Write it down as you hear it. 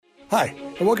Hi,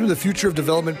 and welcome to the Future of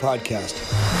Development podcast.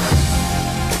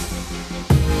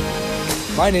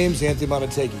 My name's Anthony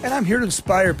Montague, and I'm here to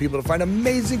inspire people to find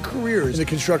amazing careers in the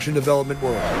construction development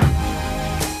world.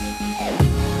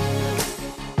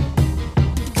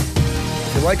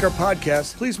 If you like our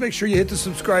podcast, please make sure you hit the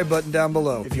subscribe button down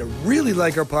below. If you really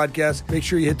like our podcast, make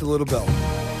sure you hit the little bell.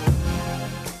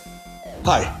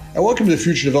 Hi, and welcome to the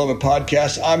Future Development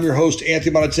Podcast. I'm your host,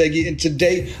 Anthony Montague, and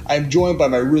today I'm joined by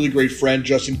my really great friend,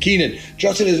 Justin Keenen.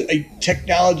 Justin is a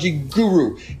technology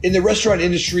guru. In the restaurant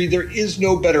industry, there is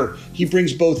no better. He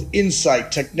brings both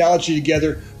insight, technology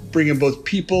together, bringing both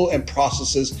people and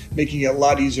processes, making it a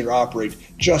lot easier to operate.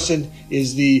 Justin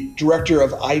is the Director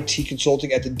of IT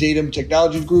Consulting at the Datum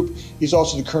Technology Group. He's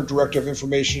also the current Director of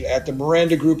Information at the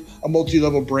Madera Group, a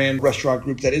multi-level brand restaurant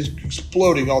group that is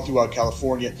exploding all throughout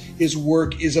California. His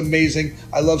work is amazing.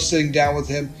 I love sitting down with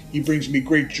him. He brings me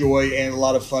great joy and a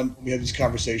lot of fun when we have these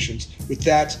conversations. With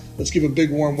that, let's give a big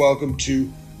warm welcome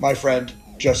to my friend,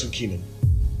 Justin Keenen.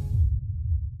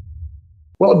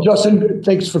 Well, Justin,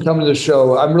 thanks for coming to the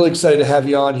show. I'm really excited to have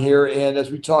you on here. And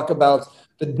as we talk about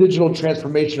the digital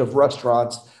transformation of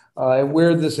restaurants and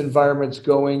where this environment's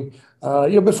going,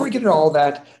 before we get into all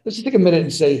that, let's just take a minute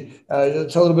and say,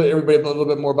 tell everybody a little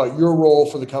bit more about your role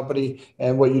for the company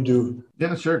and what you do.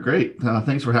 Yeah, sure. Great.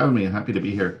 Thanks for having me. I'm happy to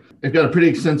be here. I've got a pretty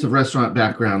extensive restaurant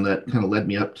background that kind of led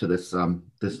me up to this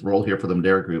role here for the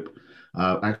Madera Group.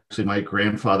 Actually, my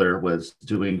grandfather was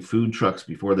doing food trucks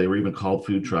before they were even called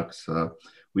food trucks.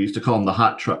 We used to call them the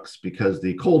hot trucks because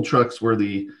the cold trucks were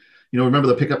remember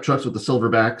the pickup trucks with the silver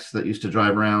backs that used to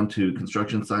drive around to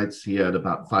construction sites? He had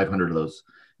about 500 of those.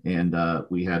 And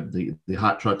we had the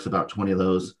hot trucks, about 20 of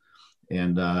those.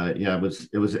 And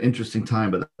it was an interesting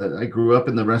time. But I grew up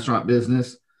in the restaurant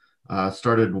business,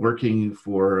 started working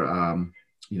for,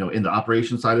 in the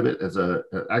operation side of it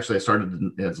I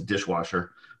started as a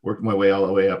dishwasher, worked my way all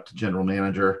the way up to general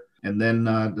manager, and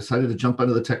then decided to jump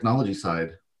onto the technology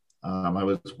side. I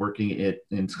was working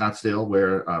in Scottsdale,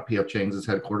 where P.F. Chang's is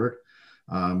headquartered.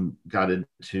 Got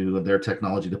into their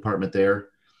technology department there,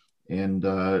 and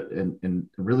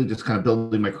really just kind of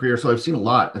building my career. So I've seen a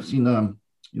lot. I've seen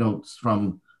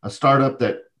from a startup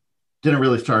that didn't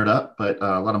really start up, but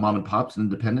a lot of mom and pops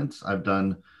and independents. I've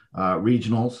done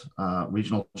regional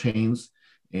chains,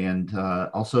 and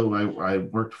also I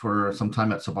worked for some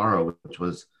time at Sbarro, which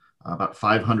was about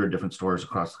 500 different stores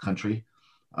across the country.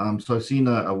 So I've seen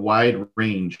a wide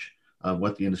range of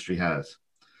what the industry has.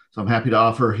 So I'm happy to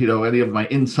offer, any of my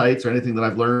insights or anything that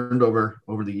I've learned over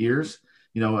the years.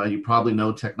 You probably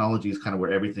know technology is kind of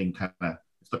where everything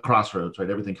it's the crossroads, right?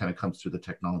 Everything kind of comes through the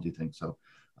technology thing. So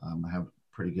I have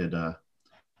pretty good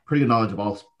knowledge of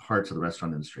all parts of the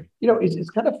restaurant industry. It's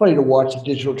kind of funny to watch the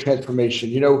digital transformation.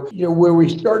 Where we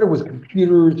started with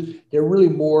computers, they're really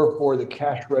more for the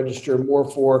cash register, more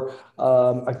for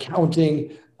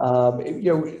accounting.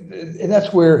 And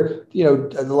that's where,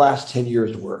 the last 10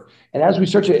 years were. And as we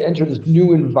start to enter this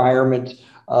new environment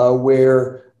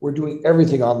where we're doing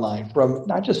everything online, from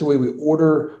not just the way we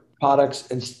order products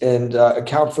and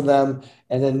account for them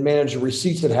and then manage the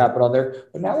receipts that happen on there,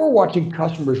 but now we're watching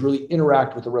customers really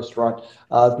interact with the restaurant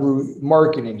through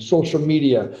marketing, social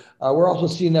media. We're also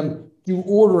seeing them do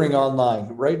ordering online,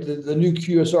 right? The new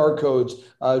QSR codes,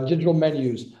 digital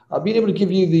menus, being able to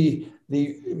give you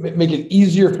make it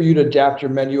easier for you to adapt your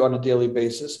menu on a daily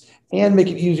basis and make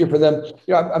it easier for them.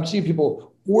 I'm seeing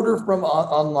people order from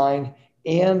online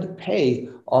and pay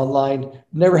online,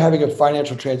 never having a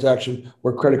financial transaction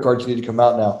where credit cards need to come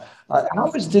out now. How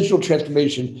is digital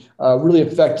transformation really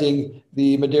affecting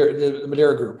the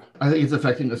Madera Group? I think it's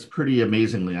affecting us pretty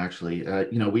amazingly, actually.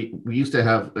 We used to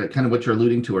have kind of what you're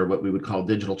alluding to, or what we would call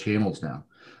digital channels now.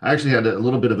 I actually had a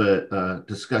little bit of a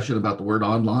discussion about the word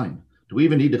online. Do we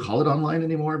even need to call it online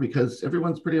anymore? Because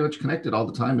everyone's pretty much connected all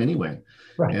the time anyway.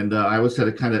 Right. And I always said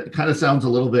it kind of sounds a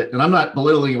little bit, and I'm not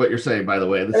belittling what you're saying, by the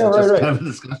way. This is just kind of a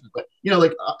discussion. But,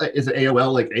 is it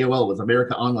AOL? Like AOL was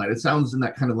America Online. It sounds in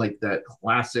that kind of like that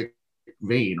classic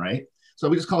vein, right? So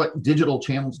we just call it digital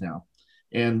channels now.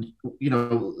 And,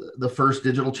 the first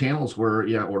digital channels were,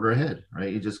 order ahead,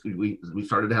 right? We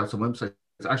started to have some websites.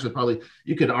 Actually, probably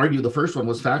you could argue the first one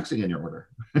was faxing in your order,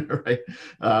 right?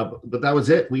 But that was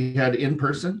it. We had in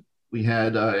person,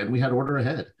 and we had order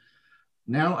ahead.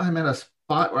 Now I'm at a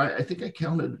spot where I think I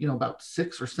counted, about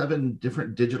 6 or 7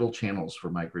 different digital channels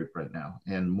for my group right now,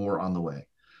 and more on the way.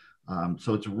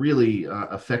 So it's really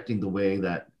affecting the way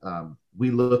that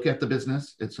we look at the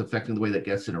business. It's affecting the way that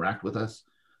guests interact with us.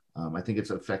 I think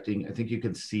you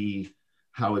can see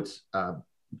how it's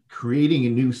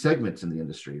creating new segments in the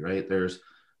industry, right?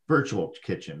 virtual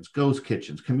kitchens, ghost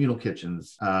kitchens, communal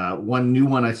kitchens. One new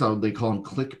one I saw, they call them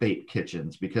clickbait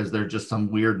kitchens because they're just some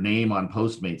weird name on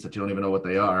Postmates that you don't even know what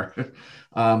they are.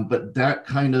 But that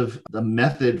kind of the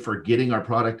method for getting our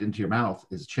product into your mouth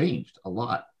has changed a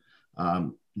lot.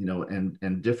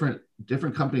 And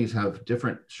different companies have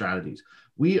different strategies.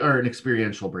 We are an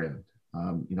experiential brand.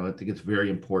 I think it's very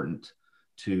important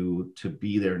to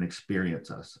be there and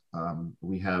experience us.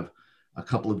 We have a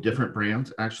couple of different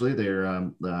brands. Actually,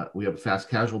 we have a fast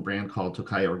casual brand called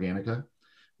Tocaya Organica,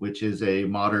 which is a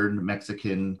modern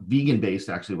Mexican vegan-based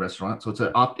actually restaurant. So it's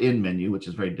an opt-in menu, which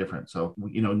is very different. So,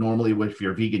 normally if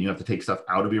you're vegan, you have to take stuff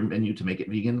out of your menu to make it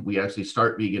vegan. We actually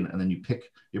start vegan and then you pick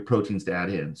your proteins to add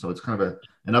in. So it's kind of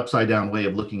an upside down way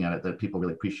of looking at it that people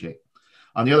really appreciate.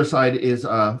 On the other side is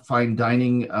fine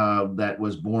dining that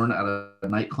was born out of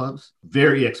nightclubs.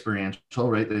 Very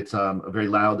experiential, right? It's very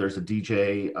loud. There's a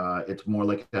DJ. It's more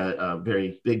like a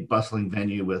very big bustling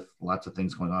venue with lots of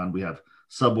things going on. We have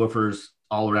subwoofers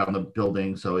all around the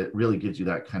building, so it really gives you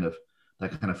that kind of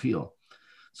feel.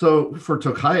 So for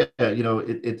Tocaya,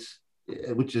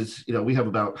 which is, we have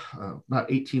about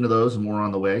 18 of those and more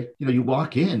on the way. You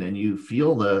walk in and you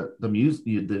feel the music,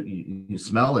 you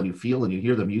smell and you feel and you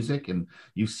hear the music and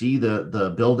you see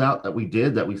the build out that we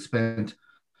did, that we spent,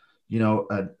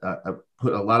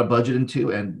 put a lot of budget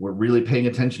into, and we're really paying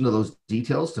attention to those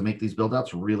details to make these build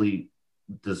outs really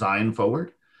design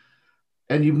forward.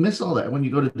 And you miss all that when you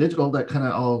go to digital. That kind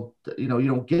of all, you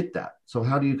don't get that. So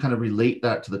how do you kind of relate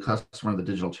that to the customer on the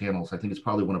digital channels? I think it's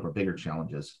probably one of our bigger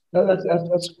challenges. No,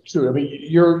 that's true. I mean,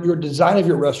 your design of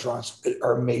your restaurants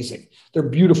are amazing. They're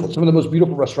beautiful. Some of the most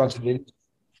beautiful restaurants in the industry.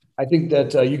 I think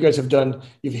that you guys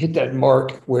you've hit that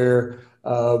mark where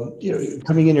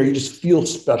coming in here, you just feel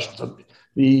special. So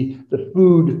the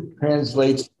food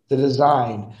translates the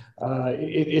design.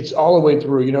 It's all the way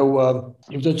through.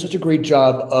 You've done such a great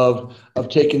job of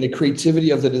taking the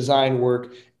creativity of the design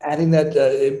work, adding that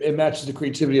it matches the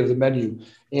creativity of the menu.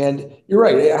 And you're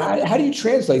right. How do you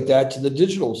translate that to the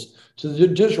digital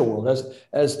world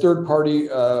as third party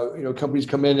companies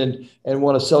come in and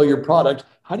want to sell your product?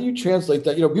 How do you translate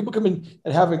that? People come in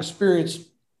and have experience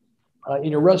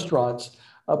in your restaurants.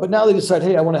 But now they decide,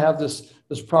 hey, I want to have this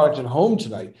product at home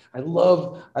tonight. I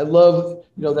love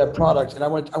that product, and I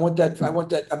want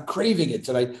that. I'm craving it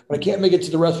tonight, but I can't make it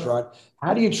to the restaurant.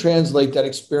 How do you translate that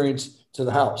experience to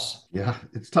the house? Yeah,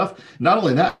 it's tough. Not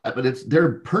only that, but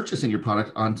they're purchasing your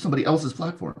product on somebody else's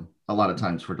platform a lot of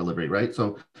times for delivery, right?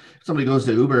 So if somebody goes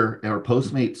to Uber or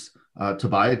Postmates to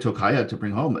buy a Tocaya to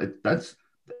bring home,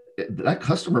 that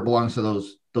customer belongs to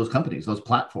those companies, those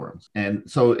platforms. And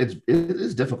so it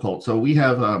is difficult. So we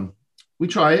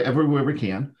try everywhere we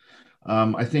can.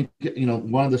 I think,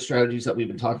 one of the strategies that we've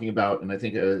been talking about, and I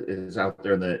think is out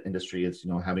there in the industry, is,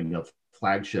 having a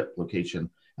flagship location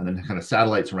and then kind of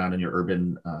satellites around in your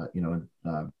urban,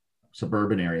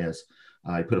 suburban areas.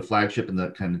 I put a flagship in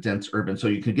the kind of dense urban, so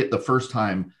you can get the first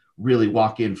time, really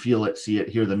walk in, feel it, see it,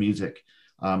 hear the music.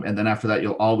 And then after that,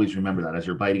 you'll always remember that. As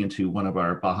you're biting into one of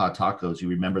our Baja tacos, you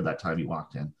remember that time you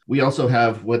walked in. We also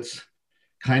have what's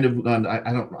kind of,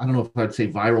 I don't know if I'd say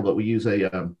viral, but we use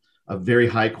a very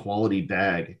high quality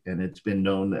bag, and it's been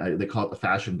known, they call it the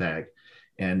fashion bag.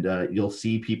 And you'll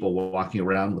see people walking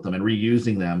around with them and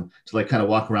reusing them to kind of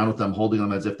walk around with them, holding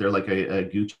them as if they're like a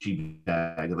Gucci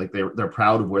bag, like they're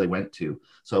proud of where they went to.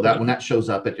 So that when that shows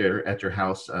up at your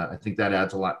house, I think that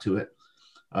adds a lot to it.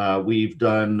 We've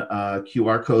done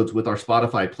QR codes with our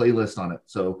Spotify playlist on it,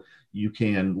 so you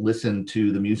can listen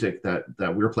to the music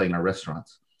that we're playing in our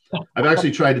restaurants. I've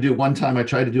actually tried to do one time. I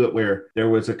tried to do it where there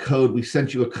was a code. We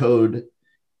sent you a code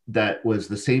that was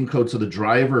the same code, so the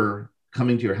driver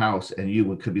coming to your house and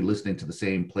you could be listening to the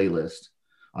same playlist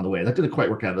on the way. That didn't quite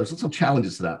work out. There's some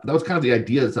challenges to that, but that was kind of the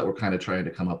ideas that we're kind of trying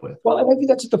to come up with. Well, and I think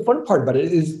that's the fun part about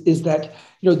it is that,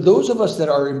 those of us that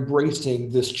are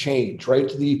embracing this change, right?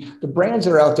 The brands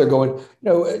that are out there going,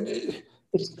 I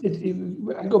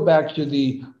go back to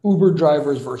the Uber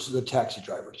drivers versus the taxi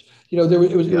drivers. It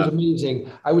was amazing.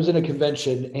 I was in a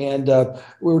convention and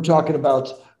we were talking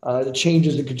about the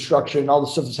changes in construction, all the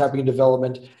stuff that's happening in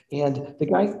development. And the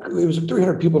guy, it was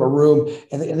 300 people in a room,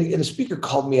 and the speaker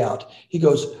called me out. He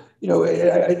goes,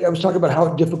 I was talking about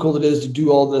how difficult it is to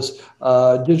do all this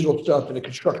digital stuff in the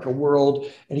construction world.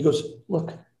 And he goes,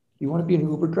 look, you want to be an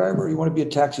Uber driver or you want to be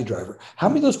a taxi driver? How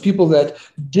many of those people that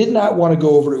did not want to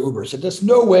go over to Uber said, there's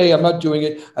no way, I'm not doing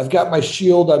it. I've got my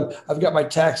shield. I've got my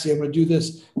taxi. I'm going to do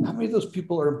this. How many of those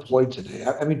people are employed today?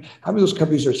 I mean, how many of those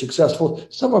companies are successful?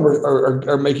 Some of them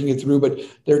are making it through, but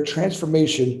their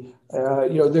transformation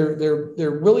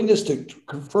their willingness to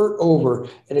convert over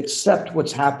and accept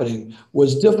what's happening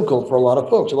was difficult for a lot of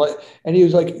folks. And he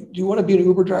was like, "Do you want to be an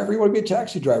Uber driver? You want to be a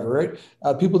taxi driver,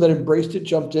 right?" People that embraced it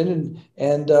jumped in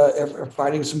and are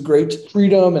finding some great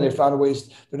freedom, and they found ways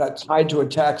they're not tied to a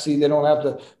taxi. They don't have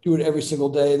to do it every single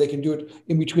day. They can do it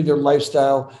in between their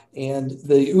lifestyle, and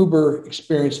the Uber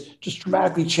experience just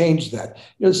dramatically changed that.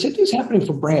 The same thing's happening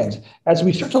for brands as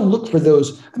we start to look for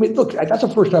those. I mean, look, that's the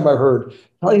first time I heard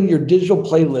playing your digital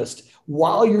playlist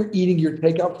while you're eating your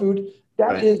takeout food.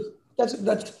 That Right. is that's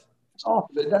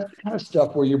awesome. That's the kind of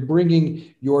stuff where you're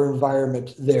bringing your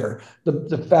environment there.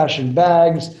 The fashion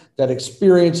bags, that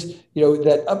experience,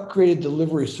 that upgraded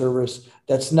delivery service.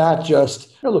 That's not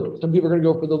just, look, some people are going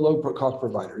to go for the low cost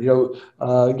provider.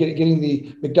 Getting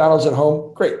the McDonald's at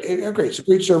home, great, great. It's a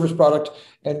great service product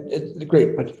and it's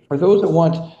great. But for those that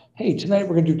want, hey, tonight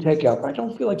we're going to do takeout, but I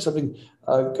don't feel like something.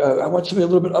 I want something a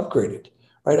little bit upgraded,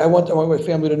 right? I want my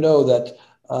family to know that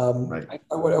Right.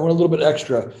 I want a little bit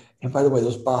extra. And by the way,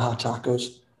 those Baja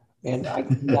tacos, man, I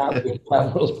cannot wait to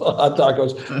have those Baja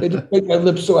tacos. They just make my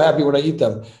lips so happy when I eat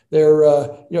them. They're,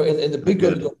 and the They're big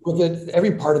goods good. go with it.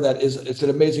 Every part of that it's an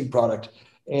amazing product.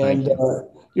 Thank And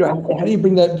you. how do you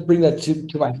bring that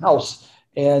to my house?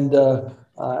 And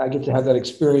I get to have that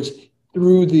experience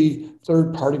through the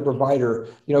third party provider.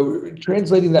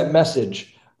 Translating that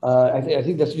message. I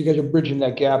think that's you guys are bridging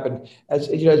that gap, and as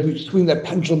we swing that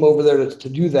pendulum over there to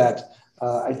do that,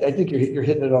 I think you're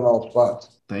hitting it on all spots.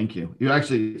 Thank you. You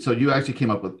actually came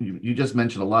up with, you just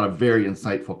mentioned a lot of very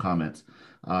insightful comments.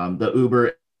 The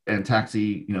Uber and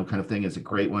taxi, kind of thing is a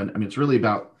great one. I mean, it's really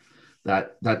about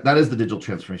that is the digital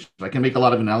transformation. I can make a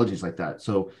lot of analogies like that.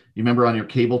 So you remember on your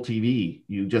cable TV,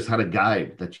 you just had a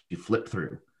guide that you flip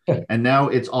through. And now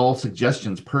it's all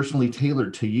suggestions personally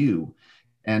tailored to you.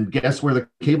 And guess where the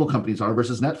cable companies are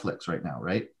versus Netflix right now,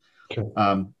 right?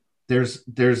 Sure. There's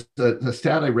a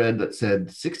stat I read that said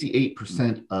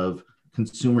 68% of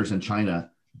consumers in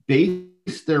China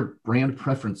base their brand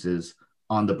preferences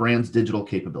on the brand's digital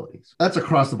capabilities. That's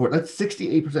across the board. That's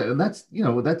 68%. And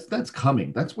that's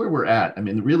coming. That's where we're at. I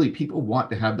mean, really, people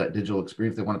want to have that digital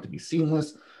experience. They want it to be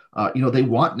seamless. They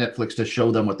want Netflix to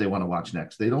show them what they want to watch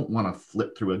next. They don't want to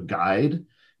flip through a guide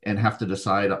and have to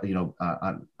decide,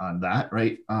 on that,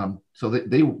 right? So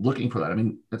they looking for that. I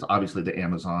mean, it's obviously the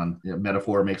Amazon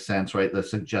metaphor makes sense, right? The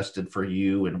suggested for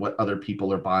you and what other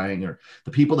people are buying, or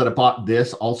the people that have bought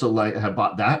this also have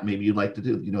bought that. Maybe you'd like to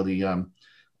do, the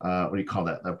what do you call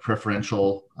that? The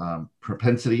preferential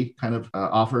propensity kind of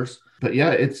offers. But yeah,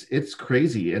 it's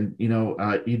crazy, and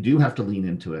you do have to lean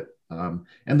into it,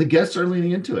 and the guests are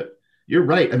leaning into it. You're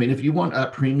right. I mean, if you want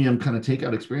a premium kind of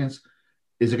takeout experience,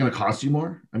 is it going to cost you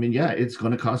more? I mean, yeah, it's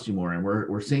going to cost you more, and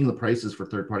we're seeing the prices for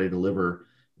third-party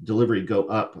delivery go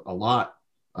up a lot,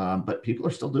 but people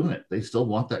are still doing it. They still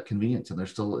want that convenience, and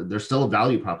there's still a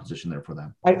value proposition there for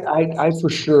them. I for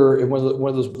sure am one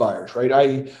of those buyers,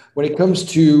 right? When it comes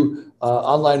to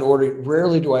online ordering,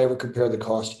 rarely do I ever compare the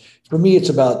cost. For me, it's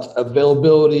about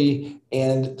availability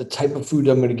and the type of food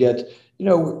I'm going to get.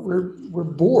 We're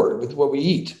bored with what we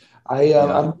eat. Yeah.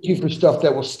 I'm looking for stuff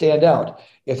that will stand out.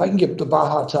 If I can get the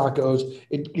Baja tacos,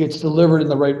 it gets delivered in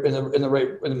the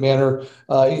right manner.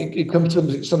 It comes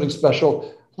to something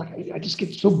special. Like I just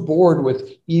get so bored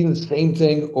with eating the same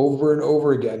thing over and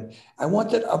over again. I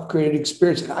want that upgraded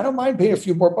experience, and I don't mind paying a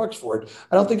few more bucks for it.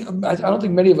 I don't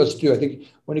think many of us do. I think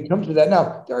when it comes to that,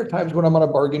 now there are times when I'm on a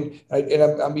bargain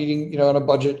and I'm eating, on a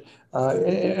budget,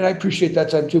 and I appreciate that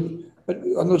time too. But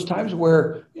on those times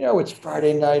where it's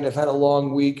Friday night, I've had a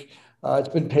long week, it's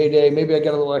been payday, maybe I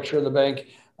got a little extra in the bank.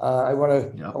 I want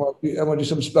to Yeah. I want to do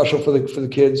something special for the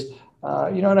kids.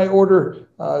 And I order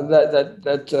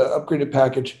that upgraded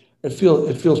package. It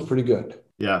feels pretty good.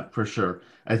 Yeah, for sure.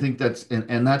 I think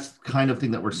and that's kind of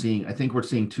thing that we're seeing. I think we're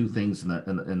seeing two things in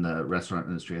the restaurant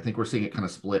industry. I think we're seeing it kind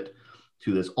of split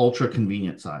to this ultra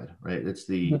convenient side, right? It's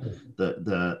the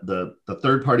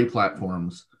third party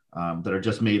platforms that are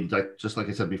just made, just like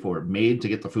I said before, made to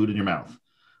get the food in your mouth.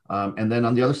 And then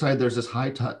on the other side, there's this high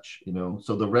touch,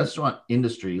 So the restaurant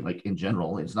industry, like in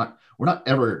general, we're not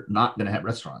ever not going to have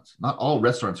restaurants. Not all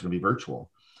restaurants are going to be virtual,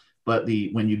 but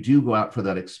when you do go out for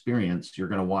that experience, you're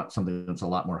going to want something that's a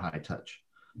lot more high touch.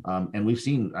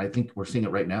 And I think we're seeing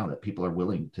it right now that people are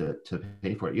willing to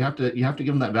pay for it. You have to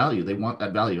give them that value. They want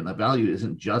that value, and that value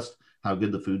isn't just how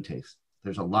good the food tastes.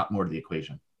 There's a lot more to the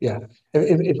equation. Yeah.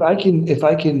 If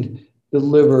I can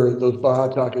deliver those Baja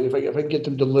tacos, if I can get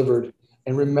them delivered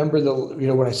and remember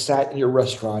when I sat in your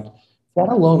restaurant, that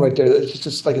alone right there, it's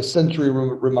just like a sensory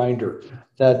reminder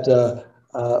that the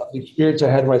experience I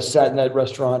had when I sat in that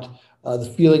restaurant,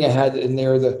 the feeling I had in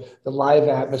there, the live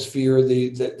atmosphere,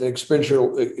 the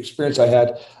experience I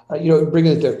had,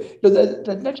 bringing it there.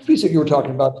 That next piece that you were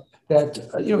talking about, that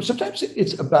sometimes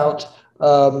it's about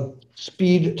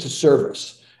speed to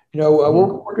service. We're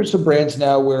working with some brands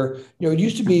now where it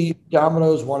used to be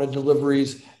Domino's wanted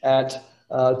deliveries at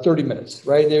 30 minutes,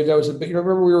 right? That was a big.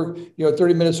 Remember we were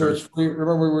 30 minutes or it's free.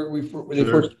 Remember when they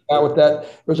first came out with that?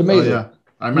 It was Oh amazing. yeah,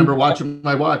 I remember watching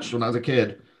my watch when I was a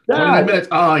kid. Yeah, 29 minutes.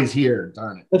 Oh, he's here.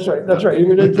 Darn it. that's right. That's Yep.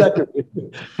 right. Exactly.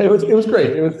 It was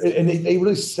great. And they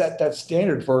really set that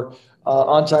standard for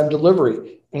on time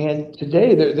delivery. And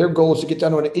today their goal is to get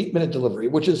down to an 8-minute delivery,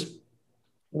 which is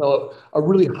a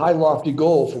really high lofty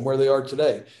goal from where they are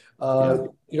today. Yeah.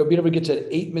 Being able to get to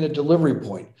an 8-minute delivery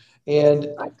point. And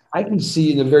I can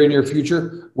see in the very near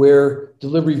future where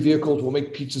delivery vehicles will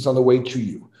make pizzas on the way to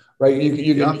you, right?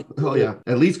 You Yeah. can, Oh yeah.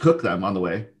 At least cook them on the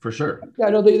way for sure. yeah,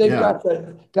 I know they've Yeah. got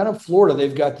that down in Florida.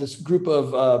 They've got this group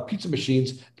of pizza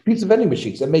vending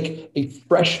machines that make a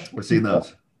fresh We've seen pizza.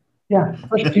 those. Yeah,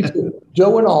 fresh pizza,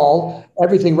 dough and all,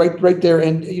 everything right there.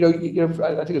 And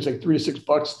I think it's like $3 to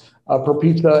 $6 per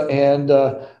pizza, and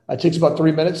it takes about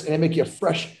 3 minutes, and they make you a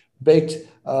fresh baked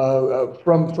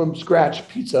from scratch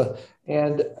pizza.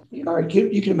 And you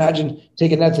can imagine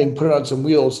taking that thing, put it on some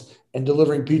wheels, and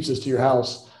delivering pizzas to your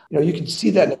house. You can see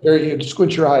that in a very, just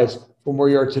squint your eyes from where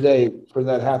you are today for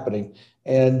that happening.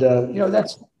 And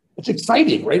that's it's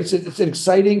exciting, right? It's an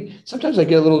exciting. Sometimes I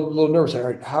get a little nervous. All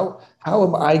right, how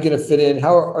am I going to fit in?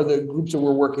 How are the groups that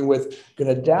we're working with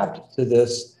going to adapt to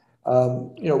this?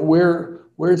 Where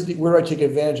do I take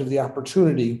advantage of the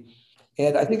opportunity?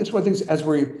 And I think that's one of the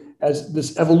things as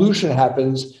this evolution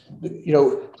happens,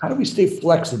 how do we stay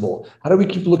flexible? How do we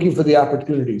keep looking for the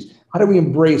opportunities? How do we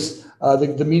embrace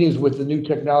the meetings with the new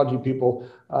technology people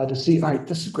to see, all right,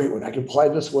 this is a great one. I can apply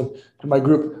this one to my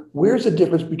group. Where's the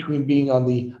difference between being on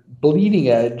the bleeding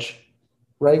edge,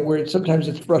 right, where sometimes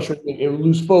it's frustrating and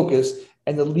lose focus,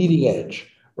 and the leading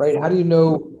edge, right? How do you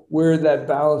know where that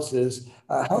balance is?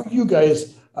 How are you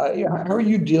guys? How are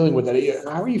you dealing with that?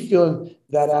 How are you feeling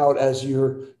that out as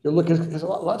you're looking? Because a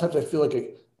lot of times I feel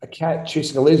like a cat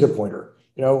chasing a laser pointer.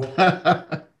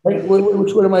 Right?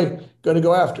 Which one am I going to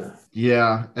go after?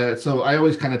 Yeah. So I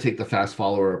always kind of take the fast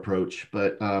follower approach,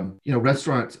 but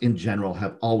restaurants in general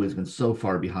have always been so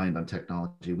far behind on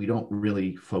technology. We don't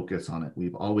really focus on it.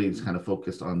 We've always kind of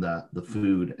focused on the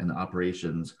food and the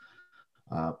operations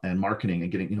and marketing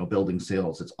and getting, building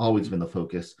sales. It's always been the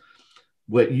focus.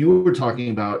 What you were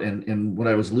talking about and what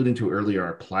I was alluding to earlier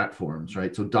are platforms,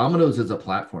 right? So Domino's is a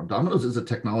platform. Domino's is a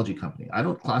technology company. I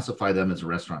don't classify them as a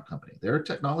restaurant company. They're a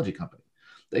technology company.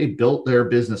 They built their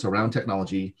business around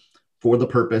technology for the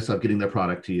purpose of getting their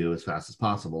product to you as fast as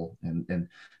possible and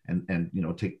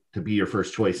take to be your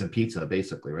first choice in pizza,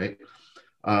 basically, right?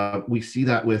 We see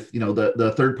that with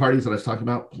the third parties that I was talking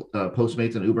about,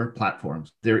 Postmates and Uber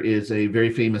platforms. There is a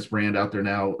very famous brand out there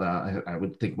now. I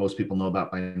would think most people know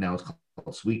about by now. It's called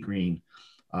Sweetgreen,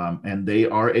 and they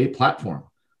are a platform.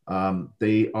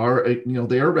 They are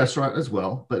they are a restaurant as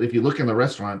well. But if you look in the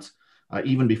restaurants,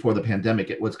 even before the pandemic,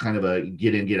 it was kind of a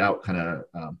get in, get out kind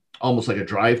of almost like a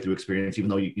drive-through experience. Even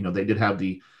though they did have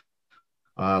the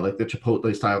like the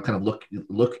Chipotle style kind of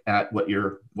look at what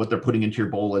they're putting into your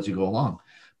bowl as you go along.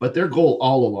 But their goal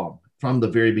all along from the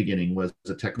very beginning was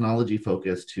a technology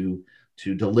focus to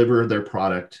deliver their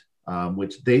product,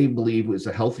 which they believe was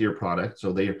a healthier product.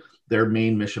 So their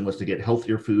main mission was to get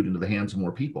healthier food into the hands of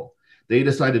more people. They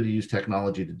decided to use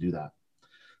technology to do that.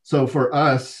 So for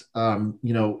us,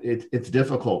 it's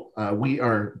difficult. We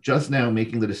are just now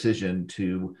making the decision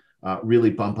to really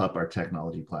bump up our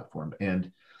technology platform,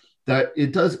 and that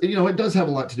it does have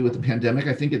a lot to do with the pandemic.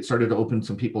 I think it started to open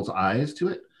some people's eyes to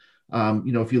it.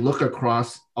 If you look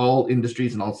across all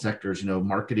industries and all sectors,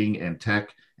 marketing and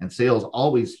tech and sales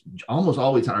almost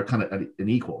always are kind of an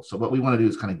equal. So what we want to do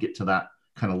is kind of get to that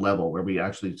kind of level where we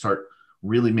actually start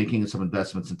really making some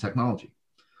investments in technology.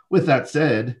 With that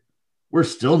said, we're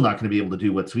still not going to be able to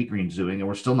do what Sweetgreen's doing, and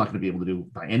we're still not going to be able to do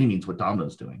by any means what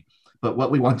Domino's doing. But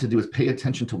what we want to do is pay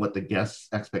attention to what the guests'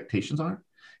 expectations are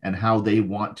and how they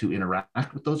want to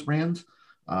interact with those brands.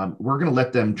 We're going to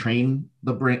let them train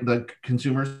the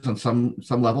consumers on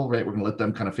some level, right? We're going to let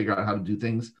them kind of figure out how to do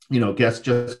things. Guests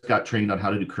just got trained on how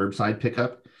to do curbside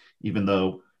pickup, even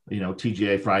though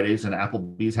TGA Fridays and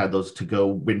Applebee's had those to-go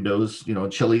windows.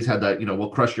 Chili's had that. We'll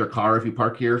crush your car if you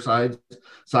park here sides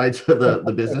of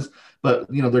the business. But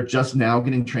they're just now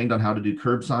getting trained on how to do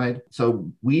curbside.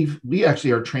 So we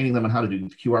actually are training them on how to do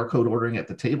QR code ordering at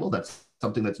the table. That's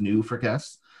something that's new for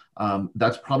guests.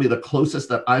 That's probably the closest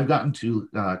that I've gotten to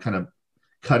kind of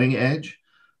cutting edge.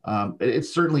 It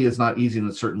certainly is not easy, and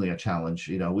it's certainly a challenge.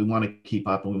 We want to keep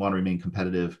up and we want to remain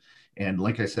competitive. And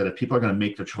like I said, if people are going to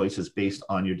make their choices based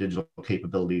on your digital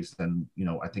capabilities, then,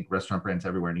 I think restaurant brands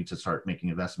everywhere need to start making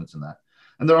investments in that.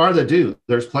 And there are that do.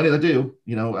 There's plenty that do.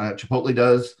 Chipotle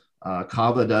does,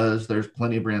 Kava does. There's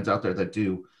plenty of brands out there that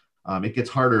do. It gets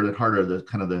harder and harder,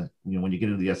 when you get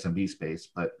into the SMB space.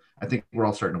 But I think we're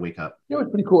all starting to wake up. It's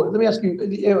pretty cool. Let me ask you,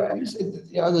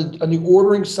 on the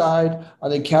ordering side,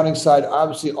 on the accounting side,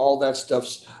 obviously all that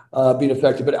stuff's being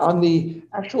affected. But on the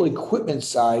actual equipment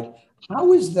side,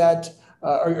 how is that?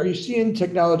 Are you seeing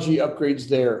technology upgrades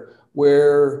there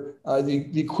where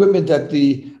the equipment that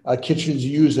the kitchen's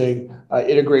using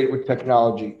integrate with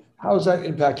technology? How is that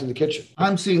impacting the kitchen?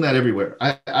 I'm seeing that everywhere.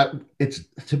 It's,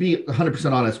 to be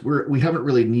 100% honest, we haven't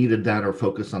really needed that or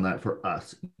focused on that for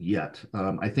us yet.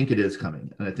 I think it is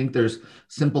coming, and I think there's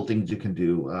simple things you can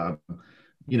do.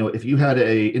 If you had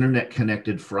a internet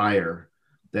connected fryer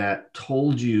that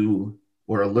told you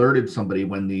or alerted somebody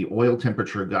when the oil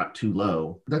temperature got too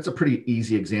low, that's a pretty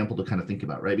easy example to kind of think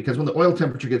about, right? Because when the oil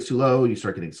temperature gets too low, you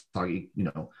start getting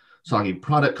soggy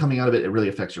product coming out of it. It really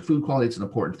affects your food quality. It's an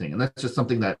important thing. And that's just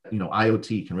something that,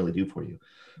 IoT can really do for you.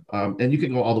 And you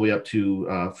can go all the way up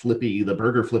to Flippy, the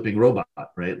burger flipping robot,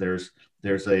 right? There's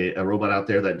a robot out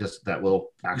there that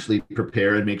will actually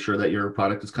prepare and make sure that your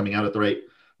product is coming out at the right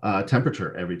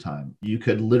temperature every time. You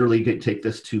could literally take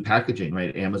this to packaging,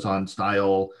 right? Amazon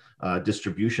style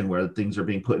distribution, where things are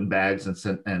being put in bags and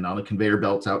sent and on the conveyor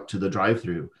belts out to the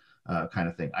drive-through kind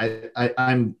of thing.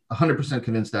 I'm 100%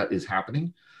 convinced that is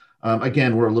happening.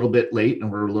 Again, we're a little bit late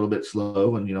and we're a little bit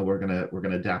slow, and we're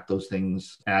gonna adapt those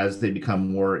things as they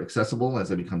become more accessible, as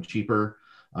they become cheaper,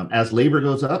 as labor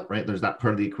goes up. Right, there's that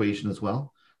part of the equation as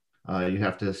well. You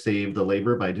have to save the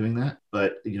labor by doing that,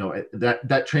 but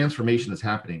that transformation is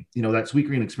happening. That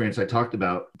Sweetgreen experience I talked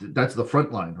about, that's the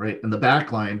front line, right? And the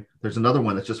back line, there's another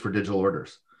one that's just for digital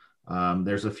orders.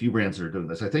 There's a few brands that are doing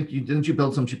this. I think didn't you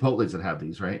build some Chipotles that have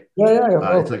these, right?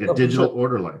 Yeah. It's like a digital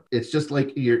order line. It's just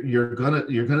like you're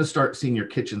gonna start seeing your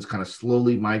kitchens kind of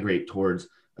slowly migrate towards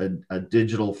a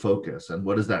digital focus. And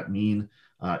what does that mean?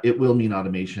 It will mean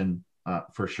automation.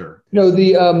 For sure.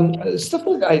 The stuff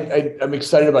that I'm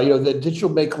excited about, the digital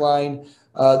make line,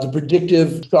 the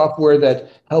predictive software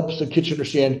that helps the kitchen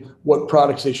understand what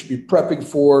products they should be prepping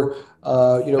for,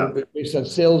 based on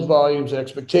sales volumes and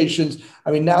expectations.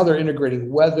 I mean, now they're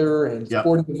integrating weather and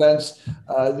sporting events.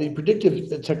 The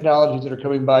predictive technologies that are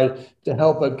coming by to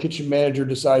help a kitchen manager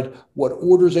decide what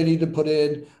orders they need to put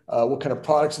in, what kind of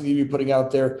products they need to be putting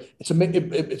out there. It's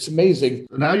amazing.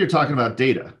 Now you're talking about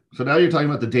data. So now you're talking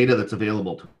about the data that's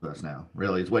available to us now,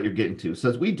 really, is what you're getting to.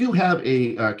 So we do have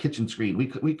a kitchen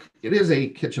screen. It is a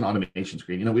kitchen automation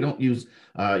screen. We don't use,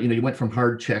 you went from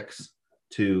hard checks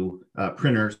to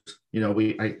printers.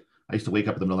 I used to wake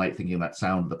up in the middle of the night thinking that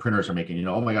sound the printers are making,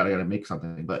 oh my God, I got to make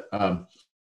something. But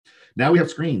now we have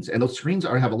screens, and those screens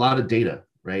have a lot of data,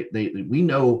 right? We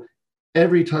know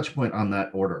every touch point on that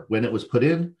order, when it was put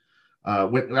in,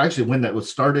 when that was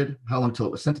started, how long till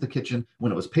it was sent to the kitchen,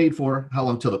 when it was paid for, how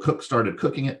long till the cook started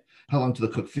cooking it, how long till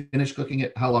the cook finished cooking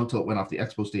it, how long till it went off the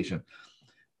expo station.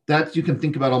 That you can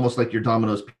think about almost like your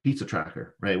Domino's pizza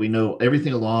tracker, right? We know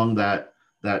everything along that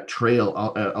trail,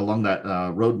 along that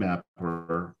roadmap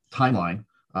or timeline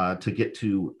to get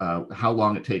to how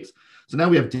long it takes. So now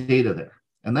we have data there.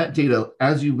 And that data,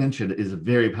 as you mentioned, is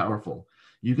very powerful.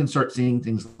 You can start seeing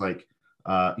things like,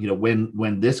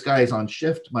 when this guy is on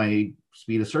shift, my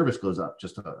speed of service goes up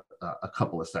just a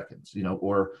couple of seconds,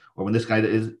 or when this guy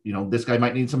this guy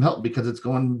might need some help because it's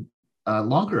going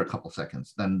longer a couple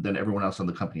seconds than everyone else on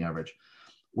the company average.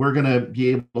 We're going to be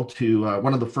able to,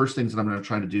 one of the first things that I'm going to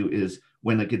try to do is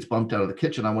when it gets bumped out of the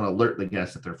kitchen, I want to alert the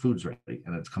guests that their food's ready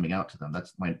and it's coming out to them.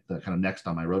 That's the kind of next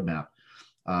on my roadmap.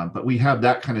 But we have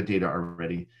that kind of data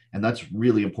already, and that's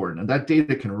really important. And that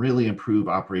data can really improve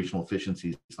operational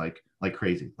efficiencies like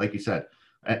crazy. Like you said,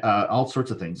 all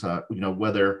sorts of things.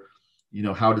 Whether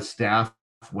how to staff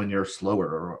when you're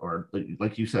slower, or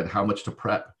like you said, how much to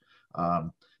prep.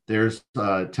 There's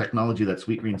technology that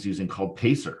Sweetgreen's using called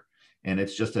Pacer, and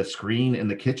it's just a screen in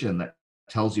the kitchen that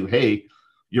tells you, hey,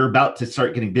 you're about to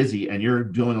start getting busy and you're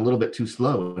doing a little bit too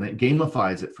slow, and it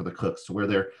gamifies it for the cooks to where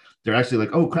they're actually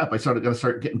like, oh crap, I gotta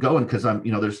start getting going because I'm,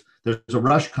 there's a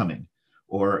rush coming,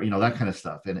 or that kind of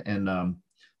stuff, and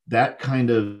that kind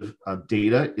of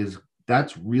data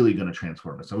that's really going to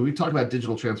transform us. So we talk about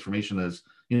digital transformation as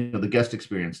the guest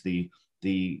experience, the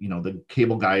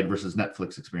cable guide versus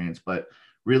Netflix experience, but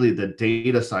really the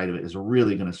data side of it is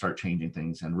really going to start changing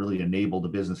things and really enable the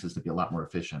businesses to be a lot more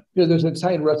efficient. There's an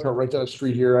Italian restaurant right down the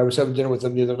street here. I was having dinner with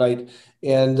them the other night,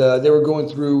 and they were going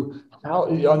through how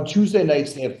on Tuesday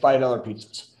nights they have $5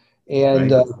 pizzas,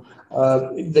 and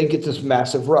Right. they get this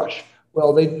massive rush.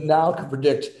 Well, they now can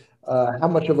predict how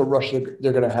much of a rush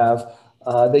they're going to have.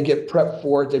 They get prepped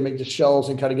for it. They make the shelves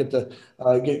and kind of get the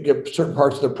get certain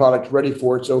parts of the product ready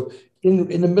for it. So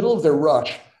in the middle of their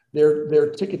rush,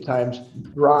 their ticket times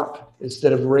drop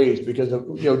instead of raise because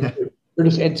of they're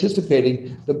just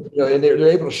anticipating and they're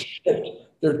able to shift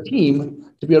their team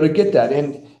to be able to get that.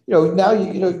 And now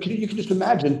you can just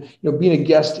imagine being a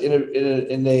guest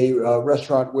in a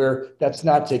restaurant where that's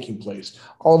not taking place.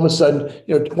 All of a sudden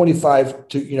 25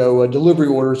 to delivery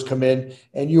orders come in,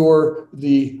 and you're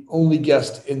the only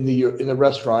guest in the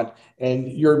restaurant, and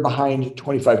you're behind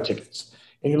 25 tickets,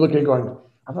 and you're looking and going,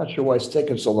 I'm not sure why it's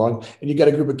taking so long. And you got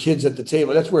a group of kids at the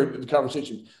table. That's where the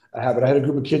conversation happened. I had a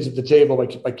group of kids at the table.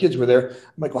 My kids were there. I'm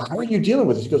like, well, how are you dealing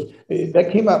with this? He goes,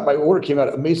 that came out. My order came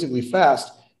out amazingly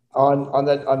fast on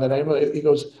that night. He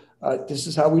goes, this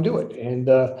is how we do it, and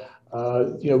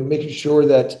making sure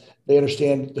that they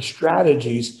understand the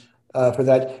strategies for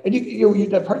that. And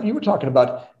that part you were talking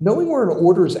about, knowing where an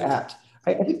order is at.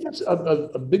 I think that's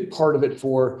a big part of it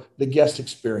for the guest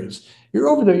experience. You're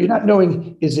over there, you're not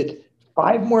knowing, is it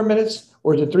 5 more minutes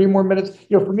or is it 3 more minutes?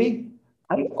 For me,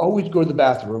 I always go to the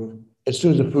bathroom as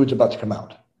soon as the food's about to come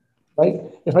out. Right?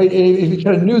 If you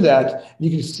kind of knew that,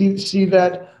 you can see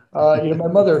that. My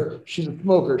mother, she's a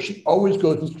smoker. She always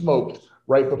goes and smokes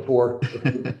right before.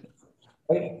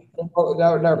 Right?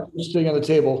 Now we're sitting on the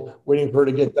table waiting for her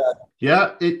to get that.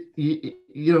 Yeah,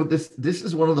 this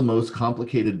is one of the most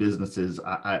complicated businesses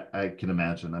I can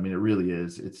imagine. I mean, it really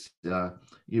is. It's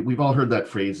we've all heard that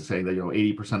phrase saying that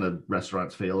 80% of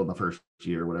restaurants fail in the first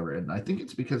year or whatever, and I think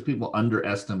it's because people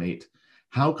underestimate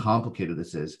how complicated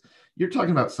this is. You're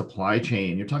talking about supply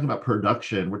chain, you're talking about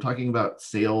production, we're talking about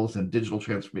sales and digital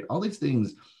transformation, all these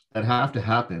things that have to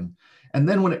happen. And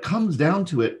then when it comes down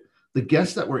to it, the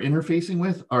guests that we're interfacing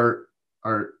with are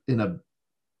in a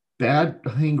bad,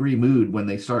 hangry mood when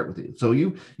they start with it. So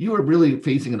you are really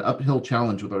facing an uphill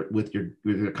challenge with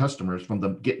your customers from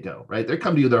the get-go, right? They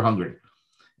come to you, they're hungry.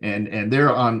 And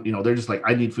they're on, they're just like,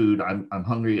 I need food, I'm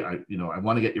hungry, I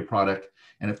want to get your product.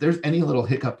 And if there's any little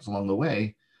hiccups along the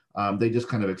way, they just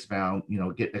kind of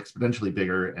get exponentially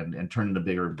bigger and turn into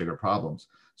bigger and bigger problems.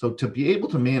 So to be able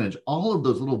to manage all of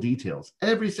those little details,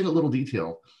 every single little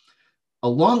detail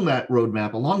along that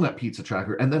roadmap, along that pizza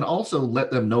tracker, and then also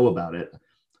let them know about it.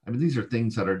 I mean, these are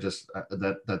things that are just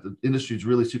that the industry is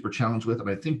really super challenged with. And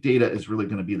I think data is really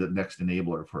going to be the next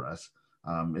enabler for us.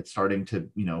 It's starting to,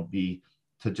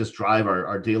 to just drive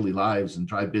our daily lives and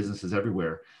drive businesses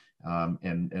everywhere.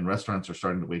 And restaurants are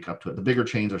starting to wake up to it. The bigger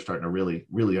chains are starting to really,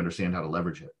 really understand how to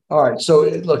leverage it. All right. So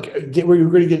look, we're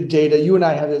going to get data. You and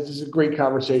I had this is a great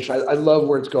conversation. I love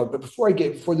where it's going. But before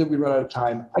that we run out of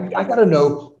time, I got to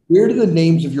know, where do the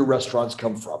names of your restaurants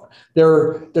come from?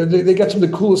 They got some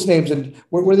of the coolest names, and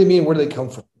what do they mean? Where do they come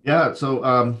from? Yeah.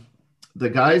 So the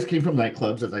guys came from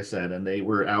nightclubs, as I said, and they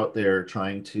were out there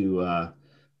trying to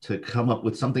come up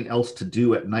with something else to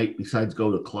do at night besides go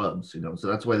to clubs. So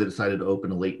that's why they decided to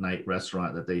open a late night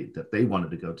restaurant that they wanted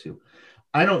to go to.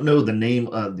 I don't know the name,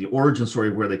 the origin story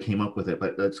of where they came up with it,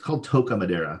 but it's called Toca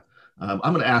Madera. I'm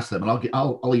going to ask them, and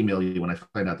I'll email you when I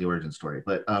find out the origin story.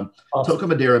 But awesome. Toca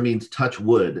Madera means touch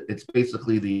wood. It's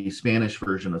basically the Spanish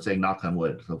version of saying knock on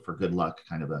wood, so for good luck,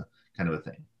 kind of a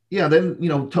thing. Yeah, then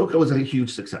Toca was a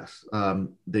huge success.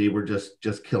 They were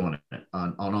just killing it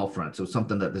on all fronts. It was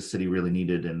something that the city really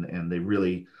needed, and they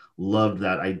really loved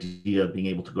that idea of being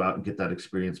able to go out and get that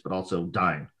experience, but also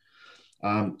dine.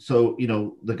 So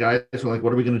the guys were like,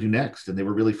 what are we going to do next? And they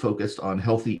were really focused on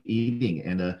healthy eating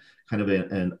and a kind of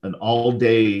an all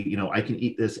day, I can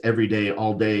eat this every day,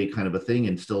 all day kind of a thing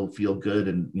and still feel good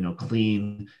and,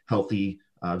 clean, healthy,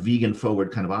 vegan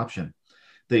forward kind of option.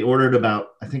 They ordered about,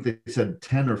 I think they said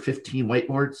 10 or 15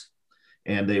 whiteboards,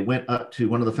 and they went up to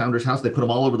one of the founders' house. They put them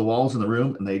all over the walls in the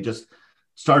room, and they just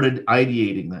started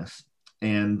ideating this.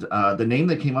 And the name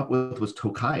they came up with was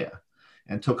Tocaya,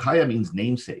 and Tocaya means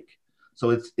namesake. So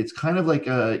it's kind of like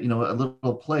a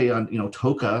little play on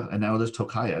Toca, and now there's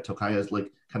Tocaya. Tocaya is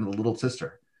like kind of the little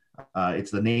sister.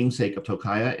 It's the namesake of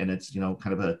Tocaya, and it's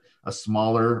kind of a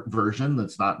smaller version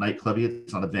that's not nightclubby.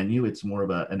 It's not a venue. It's more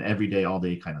of an everyday, all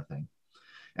day kind of thing.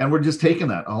 And we're just taking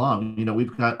that along.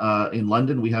 We've got in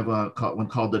London, we have one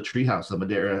called the Treehouse, the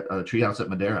Madera Treehouse at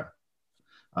Madera.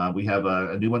 We have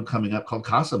a new one coming up called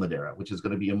Casa Madera, which is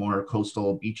going to be a more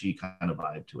coastal, beachy kind of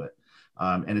vibe to it.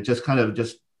 And it just kind of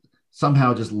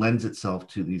somehow lends itself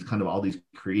to these kind of all these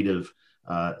creative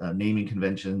naming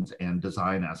conventions and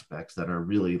design aspects that are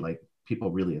really like people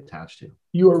really attach to.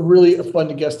 You are really a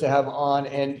fun guest to have on,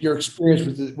 and your experience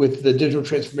with the digital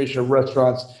transformation of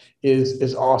restaurants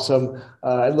is awesome.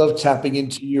 I love tapping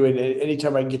into you, and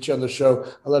anytime I can get you on the show,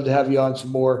 I'd love to have you on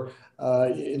some more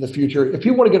in the future. If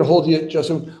you want to get a hold of you,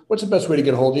 Justin, what's the best way to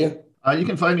get a hold of you? You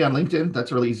can find me on LinkedIn.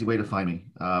 That's a really easy way to find me.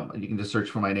 You can just search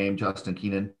for my name, Justin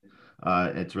Keenen.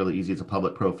 It's really easy. It's a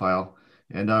public profile,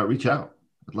 and reach out.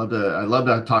 I'd love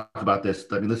to talk about this.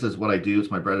 I mean, this is what I do.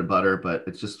 It's my bread and butter, but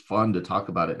it's just fun to talk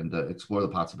about it and to explore the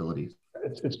possibilities.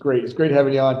 It's great. It's great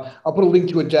having you on. I'll put a link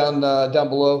to it down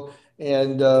below.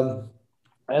 And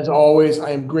as always, I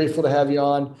am grateful to have you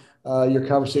on. Your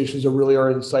conversations are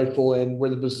insightful and where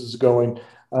the business is going.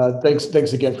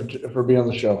 Thanks again for being on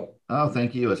the show. Oh,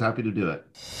 thank you. I was happy to do it.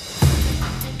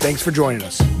 Thanks for joining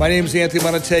us. My name is Anthony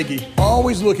Montague,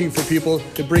 always looking for people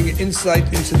to bring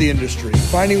insight into the industry,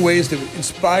 finding ways to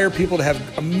inspire people to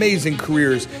have amazing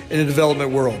careers in the development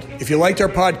world. If you liked our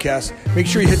podcast, make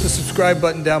sure you hit the subscribe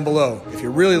button down below. If you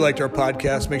really liked our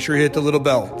podcast, make sure you hit the little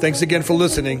bell. Thanks again for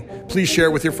listening. Please share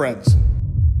it with your friends.